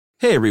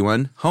Hey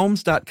everyone,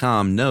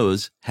 Homes.com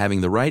knows having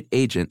the right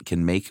agent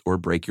can make or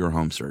break your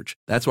home search.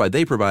 That's why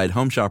they provide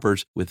home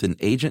shoppers with an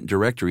agent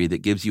directory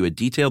that gives you a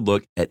detailed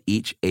look at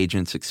each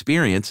agent's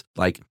experience,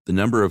 like the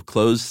number of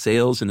closed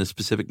sales in a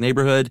specific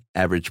neighborhood,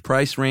 average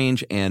price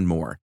range, and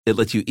more. It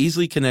lets you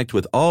easily connect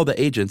with all the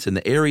agents in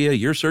the area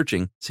you're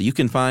searching so you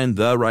can find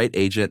the right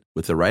agent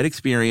with the right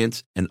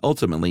experience and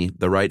ultimately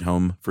the right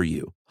home for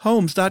you.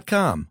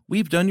 Homes.com.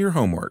 We've done your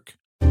homework.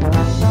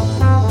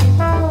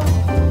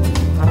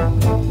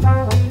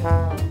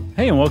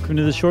 Hey, and welcome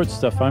to The Short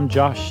Stuff. I'm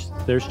Josh.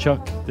 There's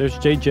Chuck. There's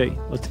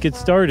JJ. Let's get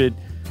started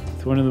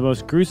with one of the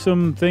most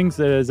gruesome things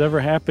that has ever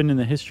happened in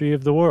the history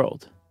of the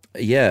world.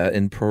 Yeah,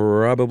 and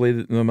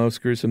probably the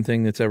most gruesome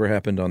thing that's ever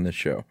happened on this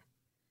show.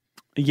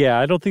 Yeah,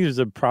 I don't think there's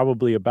a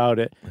probably about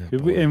it.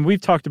 And we've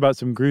talked about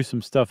some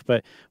gruesome stuff,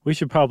 but we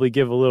should probably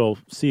give a little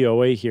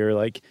COA here.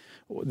 Like,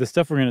 the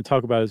stuff we're going to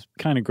talk about is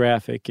kind of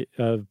graphic,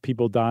 of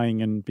people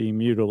dying and being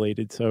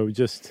mutilated. So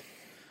just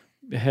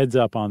heads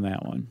up on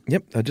that one.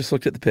 Yep, I just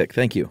looked at the pic.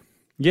 Thank you.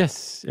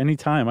 Yes,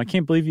 anytime. I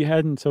can't believe you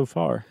hadn't so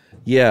far.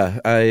 Yeah,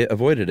 I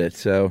avoided it.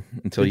 So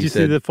until Did you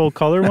said, see the full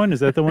color one?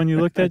 Is that the one you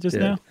looked at just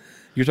now?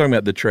 You're talking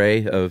about the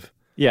tray of...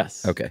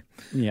 Yes. Okay.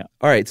 Yeah.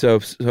 All right, so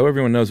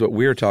everyone knows what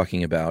we're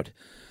talking about.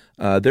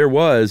 There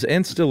was,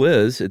 and still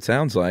is, it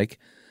sounds like,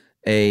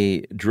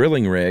 a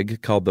drilling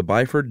rig called the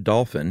Byford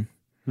Dolphin.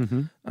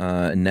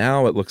 Mm-hmm.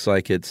 Now it looks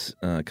like it's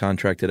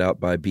contracted out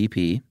by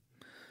BP.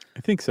 I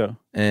think so.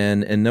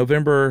 And on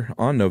November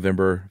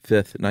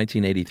 5th,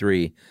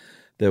 1983,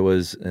 there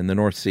was in the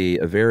North Sea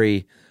a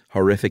very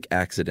horrific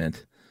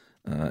accident,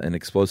 an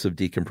explosive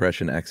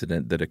decompression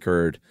accident that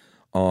occurred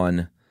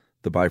on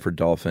the Byford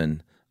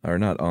Dolphin, or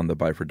not on the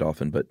Byford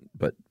Dolphin,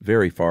 but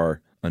very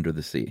far under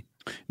the sea.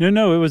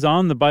 No, it was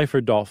on the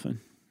Byford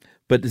Dolphin.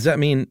 But does that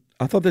mean,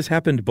 I thought this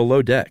happened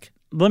below deck?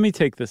 Let me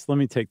take this.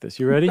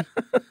 You ready?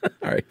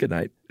 All right, good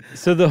night.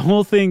 So the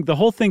whole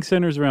thing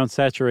centers around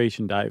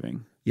saturation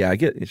diving. Yeah, I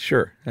get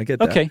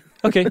that.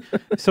 Okay.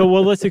 So,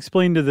 let's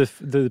explain to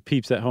the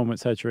peeps at home what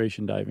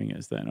saturation diving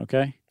is then,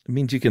 okay? It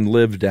means you can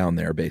live down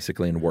there,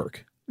 basically, and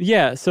work.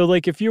 Yeah, so,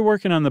 like, if you're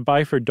working on the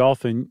Byford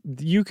Dolphin,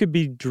 you could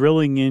be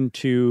drilling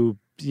into,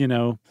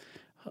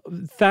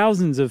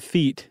 thousands of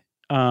feet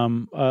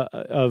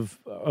of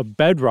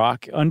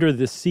bedrock under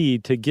the sea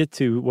to get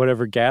to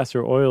whatever gas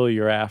or oil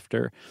you're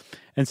after.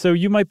 And so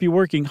you might be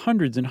working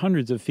hundreds and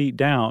hundreds of feet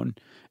down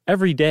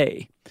every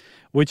day,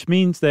 which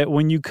means that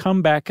when you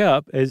come back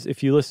up, as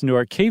if you listen to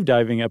our cave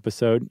diving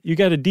episode, you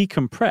got to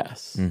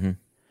decompress. Mm-hmm.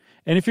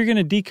 And if you're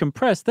going to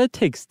decompress, that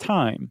takes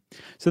time.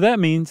 So that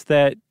means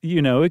that,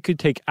 it could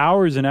take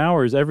hours and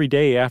hours every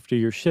day after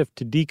your shift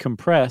to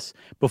decompress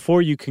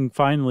before you can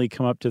finally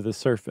come up to the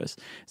surface.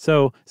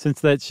 So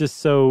since that's just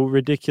so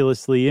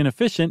ridiculously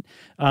inefficient,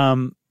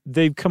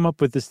 they've come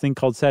up with this thing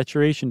called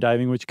saturation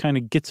diving, which kind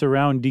of gets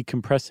around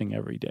decompressing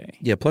every day.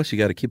 Yeah, plus you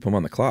got to keep them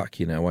on the clock,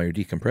 while you're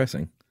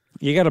decompressing.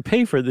 You got to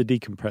pay for the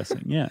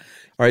decompressing, yeah.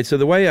 All right, so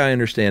the way I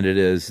understand it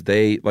is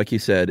they, like you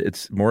said,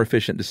 it's more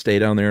efficient to stay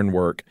down there and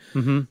work,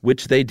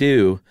 which they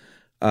do,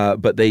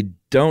 but they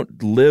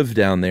don't live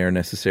down there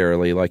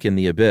necessarily, like in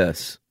the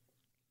abyss.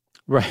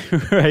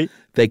 Right.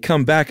 They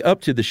come back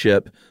up to the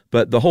ship,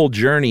 but the whole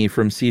journey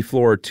from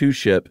seafloor to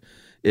ship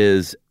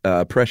is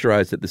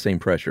pressurized at the same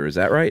pressure. Is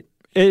that right?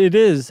 It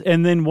is.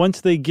 And then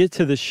once they get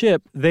to the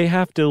ship, they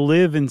have to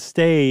live and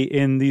stay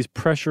in these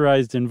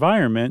pressurized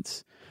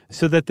environments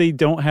so that they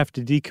don't have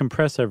to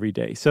decompress every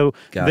day. So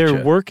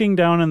They're working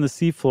down on the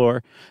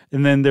seafloor,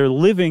 and then they're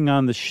living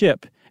on the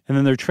ship, and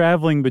then they're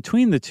traveling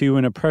between the two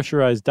in a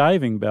pressurized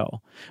diving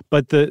bell.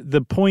 But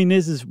the point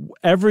is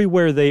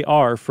everywhere they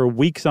are for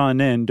weeks on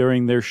end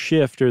during their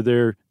shift or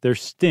their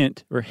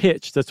stint, or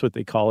hitch, that's what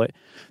they call it,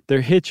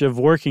 their hitch of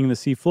working the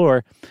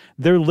seafloor,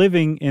 they're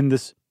living in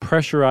this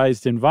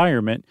pressurized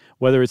environment,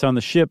 whether it's on the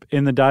ship,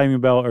 in the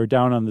diving bell, or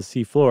down on the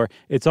seafloor.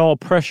 It's all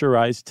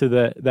pressurized to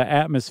the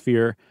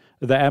atmosphere,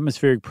 the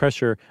atmospheric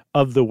pressure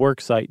of the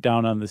work site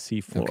down on the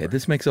seafloor. Okay,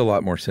 this makes a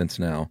lot more sense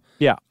now.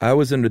 Yeah. I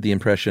was under the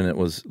impression it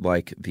was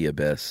like the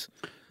abyss.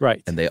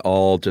 Right. And they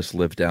all just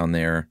lived down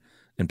there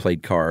and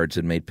played cards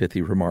and made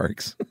pithy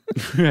remarks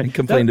and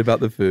complained about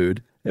the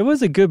food. It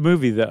was a good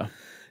movie, though.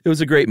 It was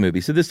a great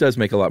movie. So this does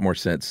make a lot more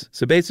sense.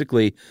 So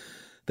basically,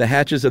 the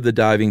hatches of the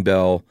diving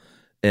bell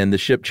and the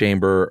ship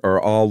chamber are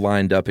all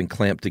lined up and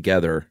clamped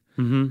together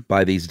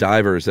by these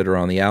divers that are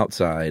on the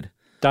outside.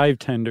 Dive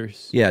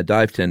tenders. Yeah,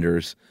 dive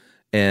tenders.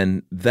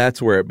 And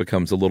that's where it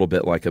becomes a little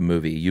bit like a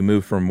movie. You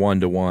move from one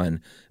to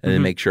one and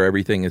then make sure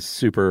everything is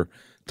super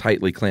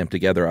tightly clamped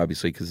together,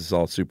 obviously, because it's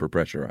all super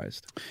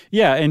pressurized.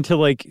 Yeah, and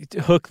to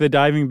hook the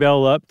diving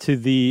bell up to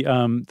the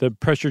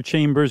pressure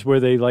chambers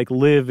where they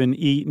live and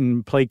eat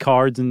and play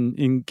cards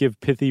and give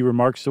pithy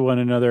remarks to one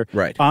another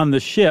on the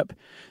ship.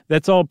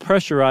 That's all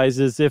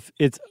pressurized as if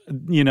it's,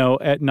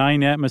 at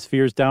 9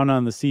 atmospheres down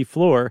on the sea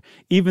floor,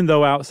 even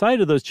though outside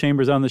of those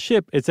chambers on the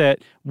ship, it's at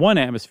 1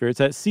 atmosphere. It's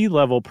at sea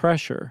level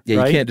pressure.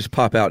 Yeah, you can't just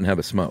pop out and have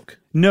a smoke.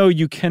 No,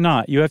 you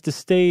cannot. You have to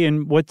stay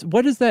in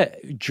what is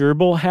that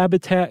gerbil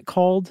habitat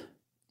called?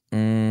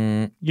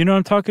 You know what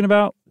I'm talking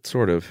about?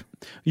 Sort of.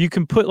 You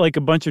can put like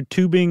a bunch of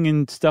tubing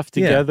and stuff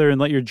together and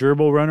let your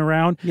gerbil run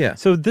around. Yeah.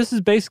 So this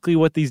is basically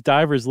what these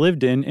divers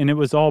lived in, and it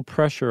was all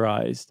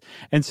pressurized.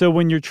 And so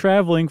when you're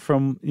traveling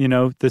from,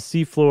 the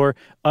seafloor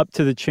up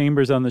to the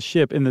chambers on the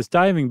ship in this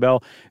diving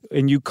bell,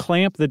 and you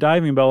clamp the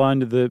diving bell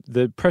onto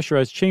the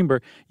pressurized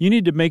chamber, you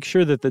need to make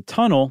sure that the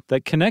tunnel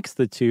that connects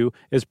the two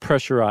is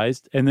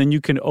pressurized, and then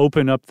you can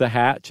open up the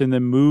hatch and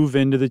then move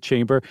into the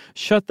chamber,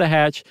 shut the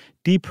hatch,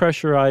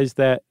 depressurize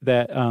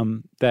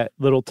that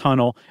little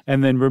tunnel,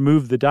 and then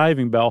remove the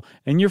diving bell,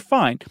 and you're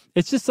fine.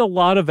 It's just a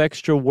lot of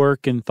extra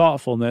work and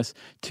thoughtfulness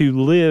to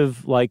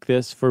live like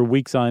this for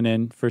weeks on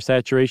end for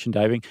saturation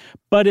diving,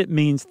 but it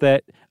means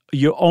that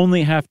you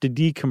only have to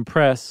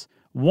decompress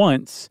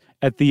once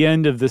at the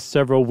end of this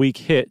several-week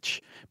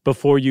hitch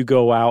before you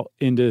go out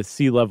into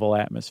sea-level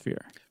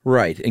atmosphere.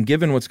 Right, and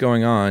given what's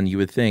going on, you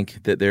would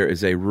think that there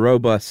is a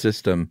robust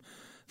system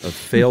of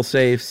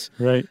fail-safes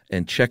right.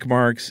 and check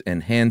marks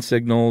and hand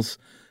signals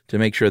to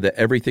make sure that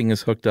everything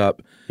is hooked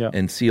up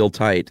and sealed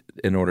tight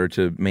in order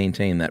to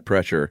maintain that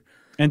pressure.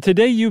 And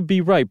today you'd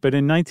be right, but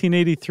in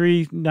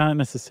 1983, not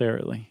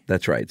necessarily.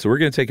 That's right. So we're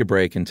going to take a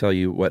break and tell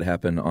you what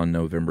happened on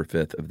November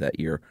 5th of that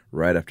year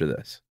right after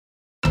this.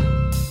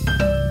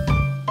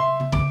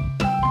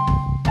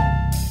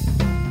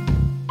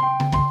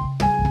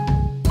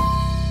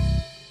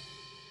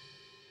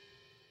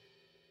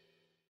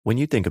 When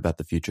you think about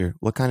the future,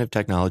 what kind of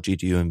technology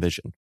do you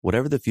envision?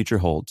 Whatever the future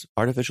holds,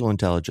 artificial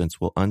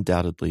intelligence will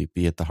undoubtedly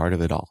be at the heart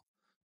of it all.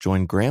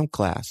 Join Graham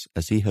Class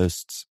as he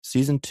hosts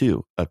Season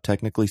 2 of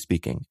Technically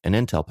Speaking, an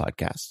Intel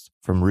podcast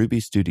from Ruby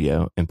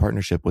Studio in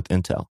partnership with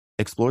Intel.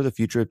 Explore the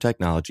future of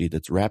technology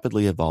that's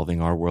rapidly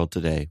evolving our world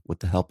today with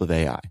the help of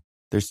AI.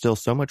 There's still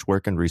so much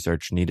work and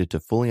research needed to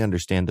fully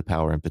understand the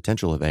power and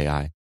potential of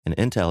AI, and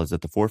Intel is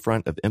at the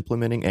forefront of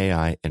implementing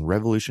AI and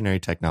revolutionary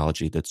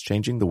technology that's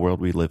changing the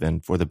world we live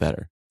in for the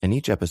better. In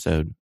each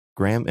episode,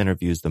 Graham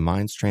interviews the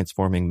minds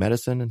transforming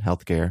medicine and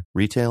healthcare,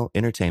 retail,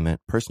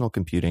 entertainment, personal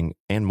computing,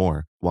 and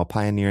more, while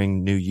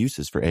pioneering new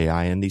uses for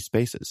AI in these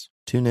spaces.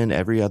 Tune in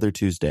every other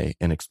Tuesday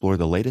and explore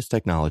the latest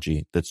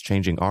technology that's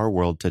changing our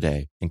world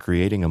today and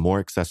creating a more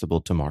accessible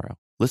tomorrow.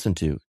 Listen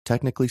to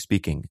Technically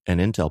Speaking, an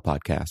Intel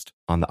podcast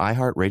on the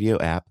iHeartRadio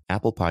app,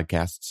 Apple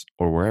Podcasts,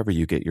 or wherever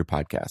you get your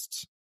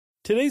podcasts.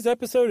 Today's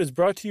episode is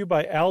brought to you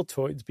by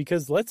Altoids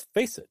because, let's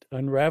face it,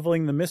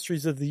 unraveling the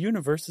mysteries of the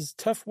universe is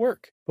tough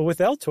work. But with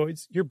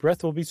Altoids, your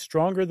breath will be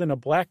stronger than a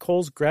black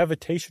hole's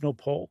gravitational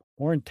pull,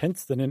 more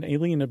intense than an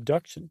alien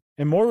abduction,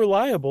 and more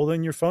reliable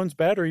than your phone's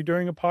battery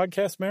during a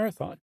podcast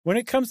marathon. When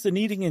it comes to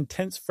needing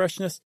intense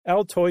freshness,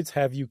 Altoids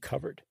have you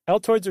covered.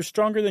 Altoids are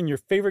stronger than your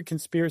favorite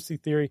conspiracy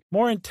theory,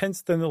 more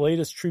intense than the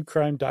latest true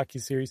crime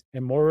docuseries,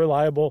 and more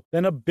reliable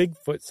than a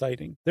Bigfoot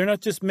sighting. They're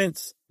not just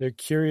mints, they're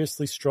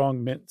curiously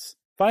strong mints.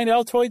 Find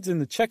Altoids in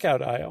the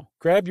checkout aisle.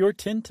 Grab your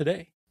tin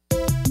today.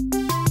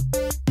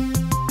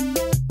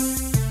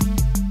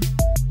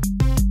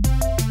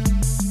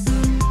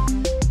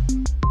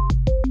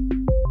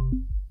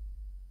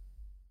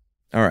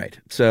 All right.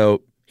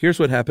 So here's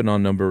what happened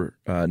on November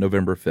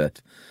 5th.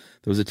 There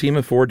was a team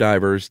of 4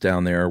 divers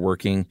down there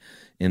working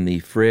in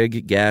the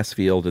Frigg gas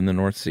field in the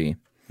North Sea.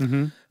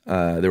 Mm-hmm.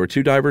 There were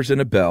 2 divers and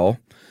a bell,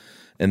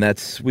 and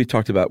we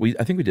talked about.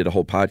 I think we did a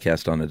whole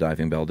podcast on a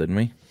diving bell, didn't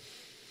we?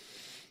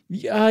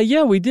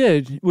 Yeah, we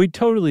did. We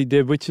totally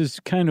did, which is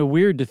kind of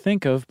weird to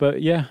think of.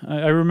 But yeah,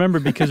 I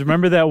remember because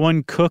remember that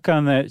one cook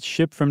on that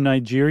ship from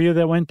Nigeria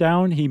that went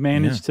down? He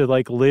managed to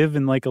live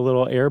in a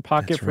little air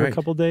pocket for a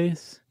couple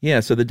days.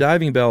 Yeah, so the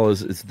diving bell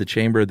is the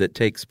chamber that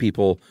takes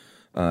people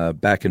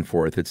back and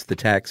forth. It's the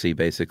taxi,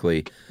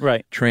 basically.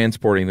 Right.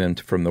 Transporting them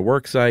from the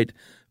work site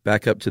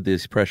back up to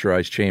these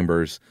pressurized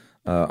chambers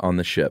on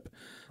the ship.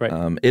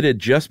 Right. It had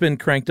just been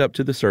cranked up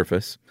to the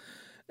surface,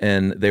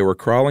 and they were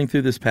crawling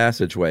through this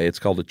passageway. It's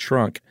called a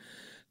trunk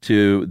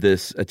to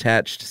this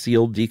attached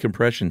sealed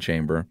decompression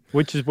chamber.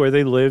 Which is where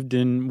they lived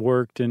and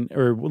worked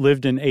or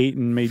lived and ate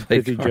and made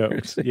pithy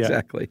jokes. Yeah.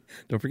 Exactly.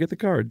 Don't forget the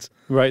cards.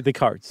 Right, the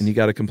cards. And you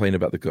got to complain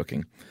about the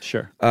cooking.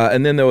 Sure.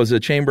 And then there was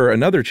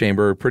another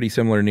chamber pretty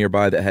similar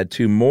nearby that had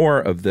 2 more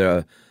of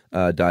the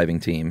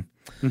diving team.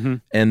 Mm-hmm.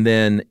 And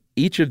then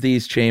each of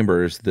these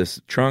chambers, this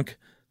trunk,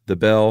 the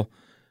bell,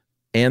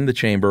 and the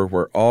chamber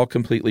were all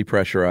completely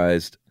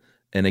pressurized.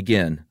 And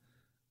again,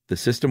 the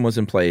system was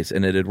in place,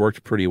 and it had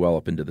worked pretty well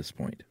up until this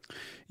point.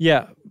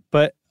 Yeah,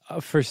 but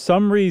for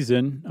some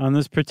reason, on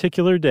this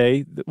particular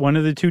day, one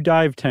of the 2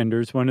 dive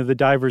tenders, one of the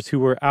divers who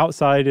were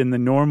outside in the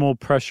normal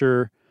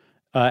pressure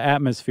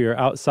atmosphere,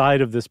 outside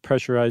of this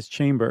pressurized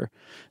chamber,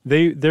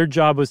 their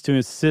job was to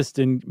assist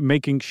in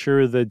making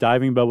sure the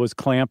diving bell was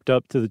clamped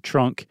up to the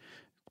trunk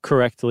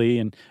correctly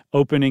and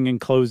opening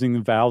and closing the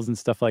valves and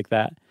stuff like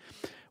that.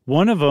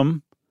 One of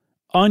them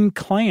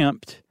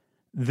unclamped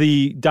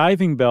the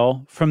diving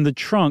bell from the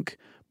trunk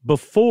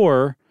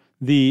before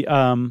the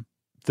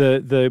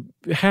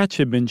hatch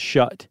had been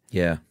shut.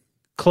 Yeah.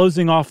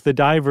 Closing off the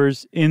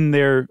divers in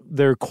their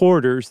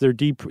quarters,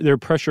 their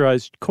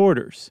pressurized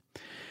quarters.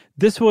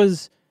 This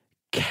was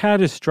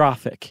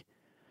catastrophic.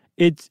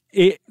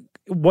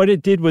 what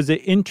it did was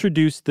it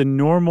introduced the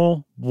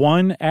normal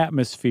 1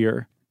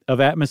 atmosphere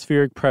of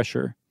atmospheric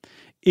pressure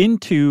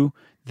into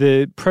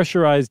the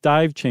pressurized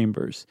dive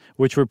chambers,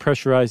 which were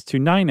pressurized to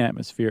 9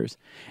 atmospheres.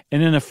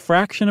 And in a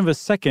fraction of a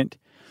second,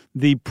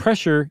 the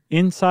pressure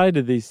inside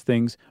of these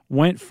things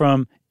went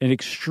from an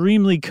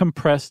extremely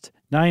compressed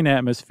 9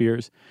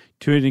 atmospheres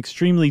to an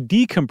extremely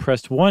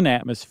decompressed 1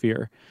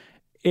 atmosphere,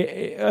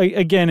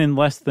 again, in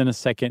less than a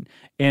second.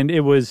 And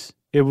it was,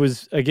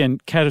 again,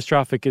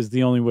 catastrophic is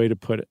the only way to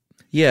put it.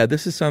 Yeah,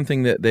 this is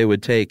something that they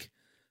would take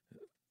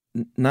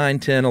 9,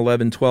 10,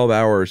 11, 12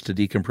 hours to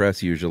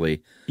decompress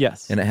usually.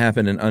 Yes. And it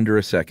happened in under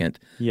a second.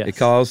 Yes. It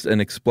caused an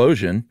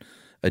explosion,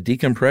 a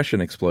decompression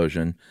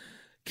explosion,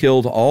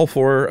 killed all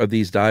 4 of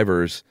these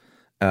divers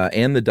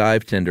and the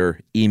dive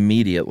tender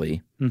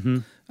immediately.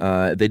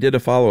 Mm-hmm. They did a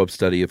follow-up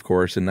study, of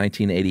course, in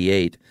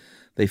 1988.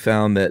 They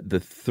found that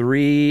the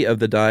 3 of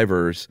the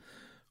divers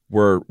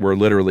were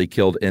literally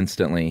killed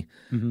instantly.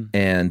 Mm-hmm.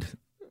 And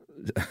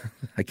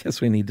I guess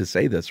we need to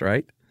say this,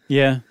 right?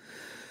 Yeah.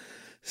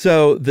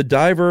 So the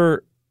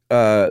diver,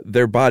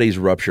 their bodies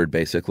ruptured,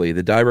 basically.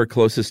 The diver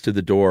closest to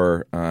the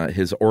door,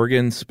 his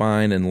organs,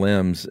 spine, and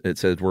limbs, it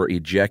says, were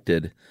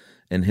ejected,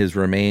 and his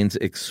remains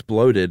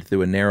exploded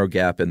through a narrow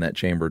gap in that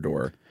chamber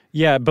door.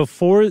 Yeah,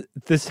 before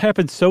this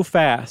happened so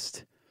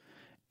fast,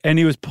 and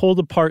he was pulled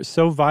apart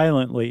so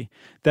violently,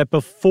 that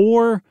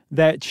before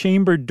that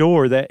chamber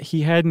door that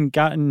he hadn't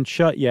gotten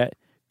shut yet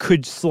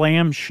could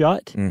slam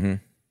shut, mm-hmm.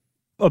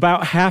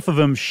 about half of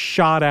them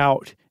shot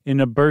out in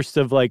a burst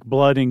of like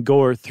blood and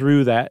gore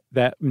through that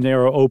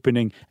narrow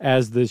opening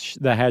as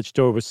the hatch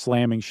door was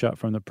slamming shut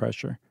from the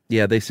pressure.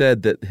 Yeah, they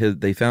said that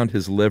they found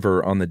his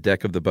liver on the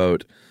deck of the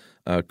boat,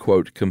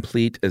 quote,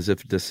 complete as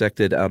if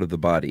dissected out of the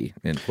body,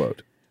 end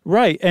quote.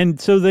 Right, and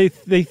so they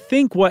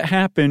think what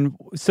happened,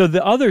 so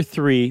the other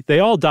 3, they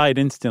all died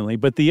instantly,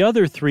 but the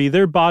other 3,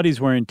 their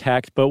bodies were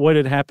intact, but what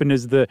had happened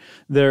is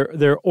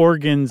their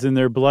organs and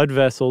their blood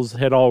vessels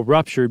had all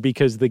ruptured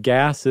because the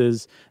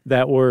gases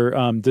that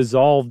were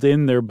dissolved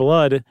in their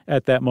blood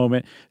at that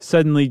moment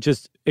suddenly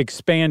just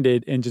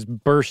expanded and just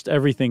burst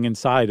everything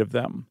inside of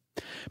them.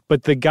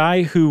 But the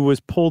guy who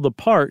was pulled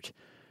apart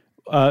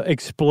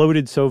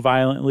exploded so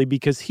violently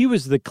because he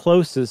was the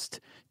closest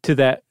to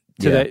that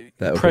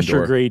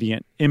pressure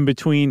gradient in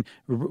between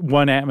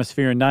 1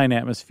 atmosphere and 9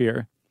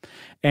 atmosphere.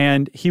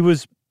 And he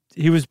was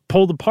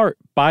pulled apart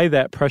by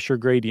that pressure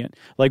gradient.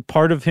 Like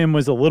part of him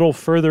was a little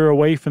further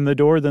away from the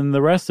door than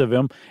the rest of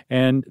him,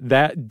 and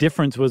that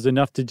difference was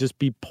enough to just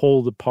be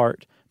pulled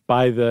apart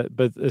by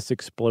this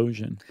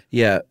explosion.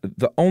 Yeah,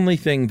 the only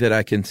thing that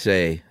I can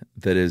say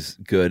that is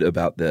good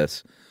about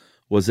this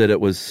was that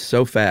it was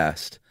so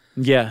fast.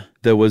 Yeah.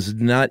 There was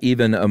not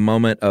even a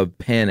moment of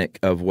panic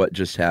of what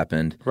just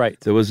happened. Right.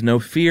 There was no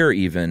fear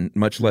even,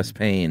 much less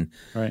pain.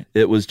 Right.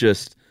 It was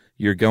just,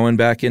 you're going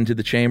back into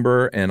the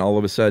chamber and all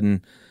of a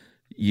sudden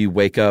you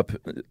wake up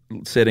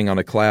sitting on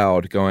a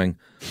cloud going,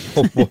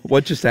 oh,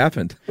 what just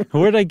happened?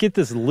 Where did I get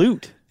this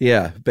loot?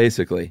 Yeah,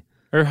 basically.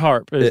 Or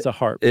harp. It's a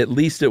harp. At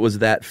least it was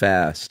that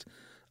fast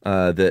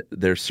that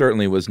there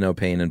certainly was no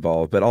pain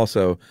involved, but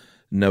also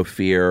no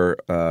fear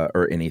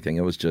or anything.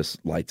 It was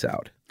just lights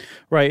out.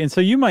 Right. And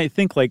so you might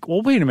think like,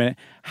 well, wait a minute.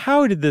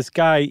 How did this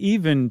guy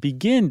even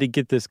begin to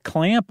get this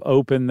clamp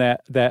open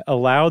that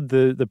allowed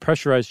the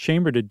pressurized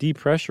chamber to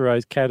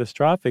depressurize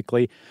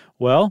catastrophically?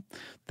 Well,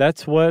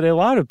 that's what a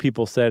lot of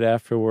people said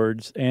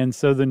afterwards. And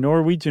so the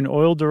Norwegian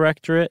Oil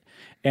Directorate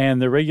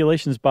and the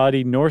regulations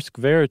body Norsk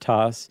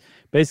Veritas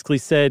basically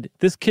said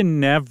this can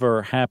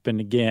never happen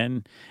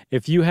again.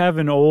 If you have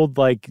an old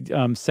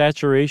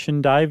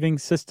saturation diving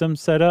system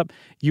set up,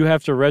 you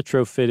have to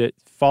retrofit it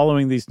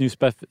following these new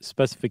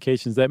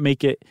specifications that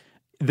make it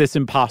this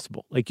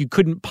impossible. Like you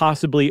couldn't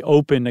possibly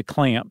open a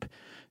clamp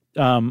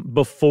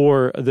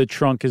before the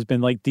trunk has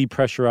been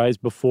depressurized,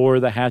 before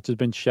the hatch has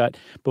been shut,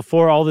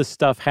 before all this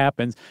stuff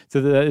happens, so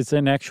that it's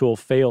an actual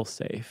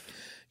fail-safe.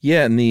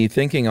 Yeah, and the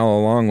thinking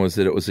all along was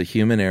that it was a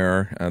human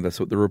error. That's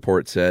what the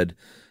report said.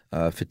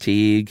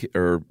 Fatigue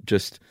or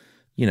just,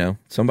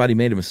 somebody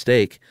made a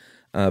mistake.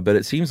 But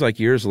it seems like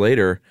years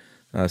later,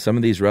 some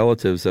of these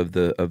relatives of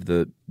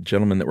the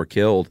gentlemen that were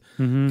killed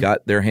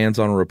got their hands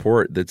on a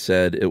report that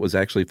said it was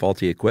actually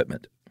faulty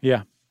equipment.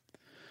 Yeah.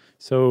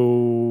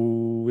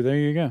 So there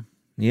you go.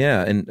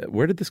 Yeah, and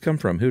where did this come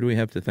from? Who do we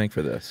have to thank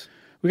for this?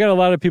 We got a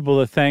lot of people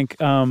to thank.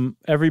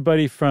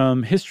 Everybody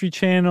from History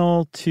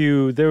Channel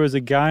to, there was a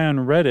guy on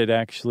Reddit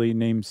actually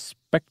named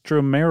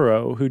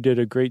Spectromero who did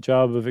a great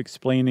job of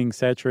explaining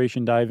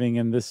saturation diving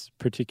in this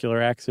particular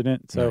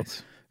accident. So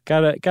nice.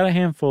 got a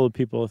handful of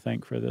people to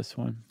thank for this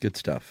one. Good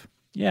stuff.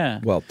 Yeah.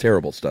 Well,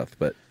 terrible stuff,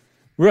 but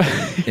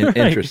right.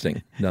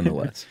 Interesting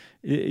nonetheless.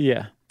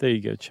 Yeah, there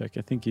you go, Chuck.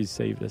 I think you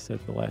saved us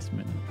at the last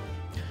minute.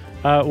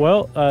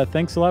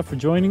 Thanks a lot for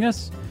joining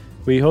us.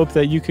 We hope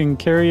that you can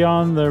carry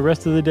on the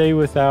rest of the day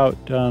without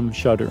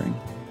shuddering.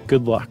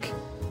 Good luck.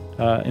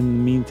 In the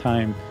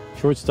meantime,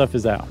 Short Stuff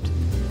is out.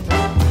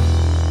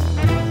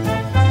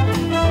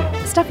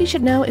 Stuff You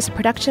Should Know is a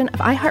production of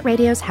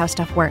iHeartRadio's How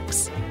Stuff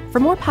Works. For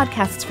more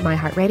podcasts from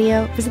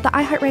iHeartRadio, visit the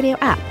iHeartRadio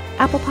app,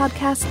 Apple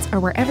Podcasts, or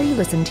wherever you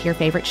listen to your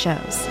favorite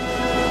shows.